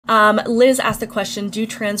Liz asked the question, do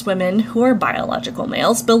trans women who are biological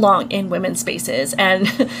males belong in women's spaces?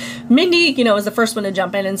 And Mindy, is the first one to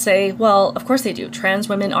jump in and say, well, of course they do. Trans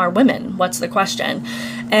women are women. What's the question?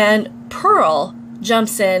 And Pearl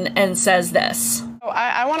jumps in and says this.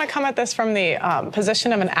 I want to come at this from the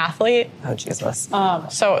position of an athlete. Oh, Jesus.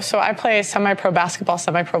 So I play semi-pro basketball,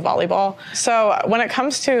 semi-pro volleyball. So when it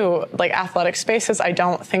comes to athletic spaces, I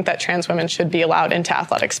don't think that trans women should be allowed into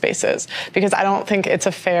athletic spaces because I don't think it's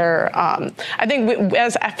a fair. I think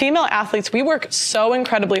as female athletes, we work so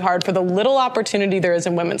incredibly hard for the little opportunity there is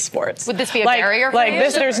in women's sports. Would this be a barrier for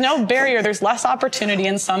you? There's no barrier. There's less opportunity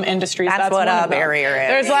in some industries. That's what a barrier is.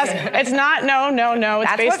 There's less. It's not. No.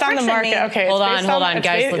 It's based on the market. Okay. Hold on,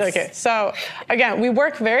 guys. Okay, so again, we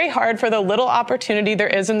work very hard for the little opportunity there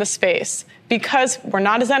is in the space because we're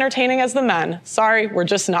not as entertaining as the men. Sorry, we're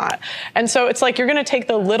just not. And so it's you're going to take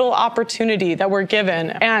the little opportunity that we're given.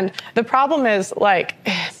 And the problem is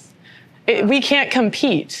we can't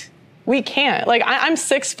compete. We can't. I'm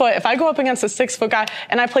 6 foot. If I go up against a 6 foot guy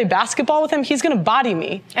and I play basketball with him, he's going to body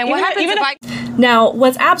me. And what happens Now,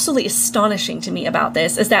 what's absolutely astonishing to me about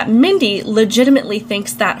this is that Mindy legitimately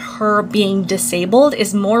thinks that her being disabled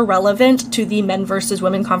is more relevant to the men versus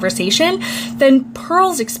women conversation than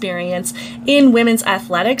Pearl's experience in women's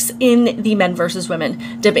athletics in the men versus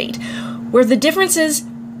women debate, where the differences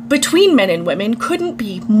between men and women couldn't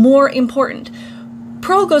be more important.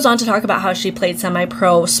 Pearl goes on to talk about how she played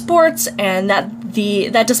semi-pro sports and that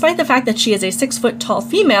despite the fact that she is a 6 foot tall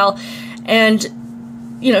female and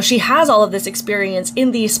she has all of this experience in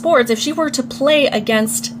these sports, if she were to play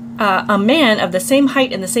against a man of the same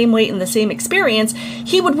height and the same weight and the same experience,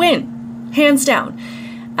 he would win, hands down.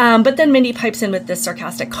 But then Mindy pipes in with this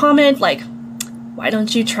sarcastic comment why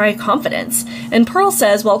don't you try confidence? And Pearl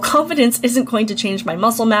says, well, confidence isn't going to change my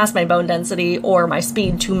muscle mass, my bone density, or my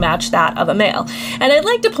speed to match that of a male. And I'd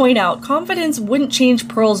like to point out, confidence wouldn't change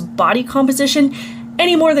Pearl's body composition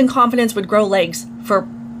any more than confidence would grow legs for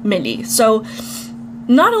Mindy. So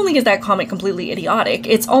not only is that comment completely idiotic,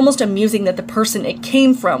 it's almost amusing that the person it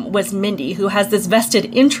came from was Mindy, who has this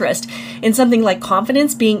vested interest in something like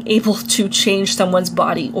confidence being able to change someone's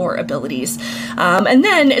body or abilities. And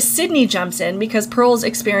then Sydney jumps in because Pearl's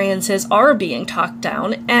experiences are being talked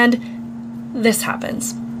down, and this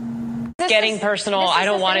happens. Getting personal. I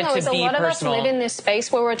don't want it to be personal. A lot of us live in this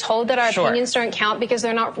space where we're told that our opinions don't count because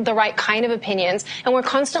they're not the right kind of opinions, and we're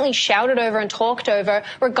constantly shouted over and talked over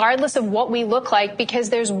regardless of what we look like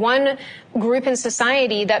because there's one group in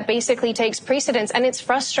society that basically takes precedence, and it's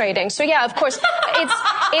frustrating. So yeah, of course,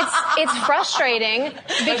 it's frustrating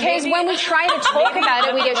because when we try to talk about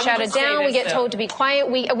it, we get shouted down, we get told to be quiet,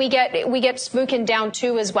 we get spoken down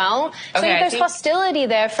too as well. So there's hostility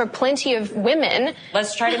there for plenty of women.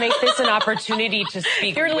 Let's try to make this an opportunity to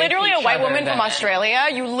speak. You're literally a white woman from Australia.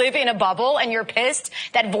 You live in a bubble and you're pissed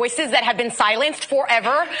that voices that have been silenced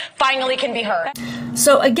forever finally can be heard.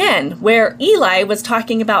 So again, where Eli was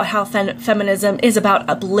talking about how feminism is about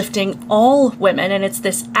uplifting all women and it's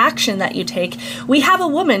this action that you take, we have a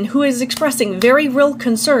woman who is expressing very real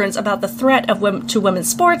concerns about the threat of to women's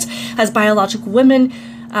sports as biological women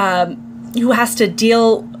who has to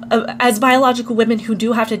deal as biological women who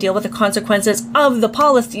do have to deal with the consequences of the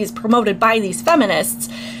policies promoted by these feminists.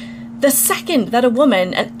 The second that a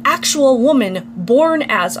woman, an actual woman born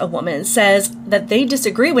as a woman, says that they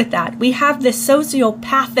disagree with that, we have this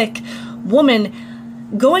sociopathic woman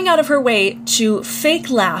going out of her way to fake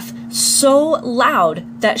laugh so loud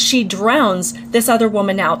that she drowns this other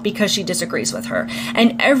woman out because she disagrees with her.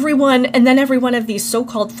 And then every one of these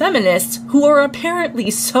so-called feminists who are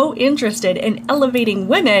apparently so interested in elevating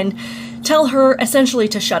women tell her essentially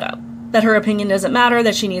to shut up, that her opinion doesn't matter,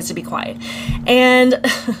 that she needs to be quiet. And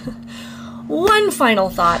one final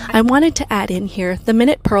thought I wanted to add in here. The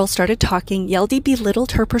minute Pearl started talking, Yeldy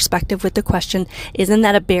belittled her perspective with the question, isn't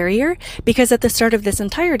that a barrier? Because at the start of this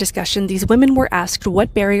entire discussion, these women were asked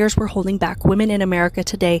what barriers were holding back women in America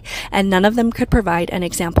today, and none of them could provide an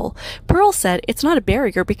example. Pearl said it's not a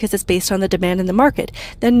barrier because it's based on the demand in the market.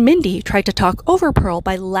 Then Mindy tried to talk over Pearl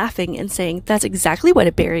by laughing and saying that's exactly what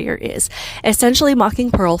a barrier is, essentially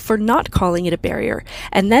mocking Pearl for not calling it a barrier.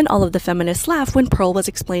 And then all of the feminists laughed when Pearl was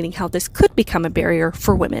explaining how this could become a barrier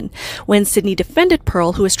for women. When Sydney defended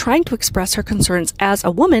Pearl, who was trying to express her concerns as a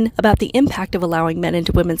woman about the impact of allowing men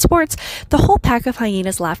into women's sports, the whole pack of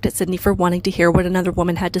hyenas laughed at Sydney for wanting to hear what another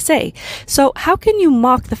woman had to say. So how can you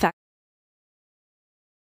mock the fact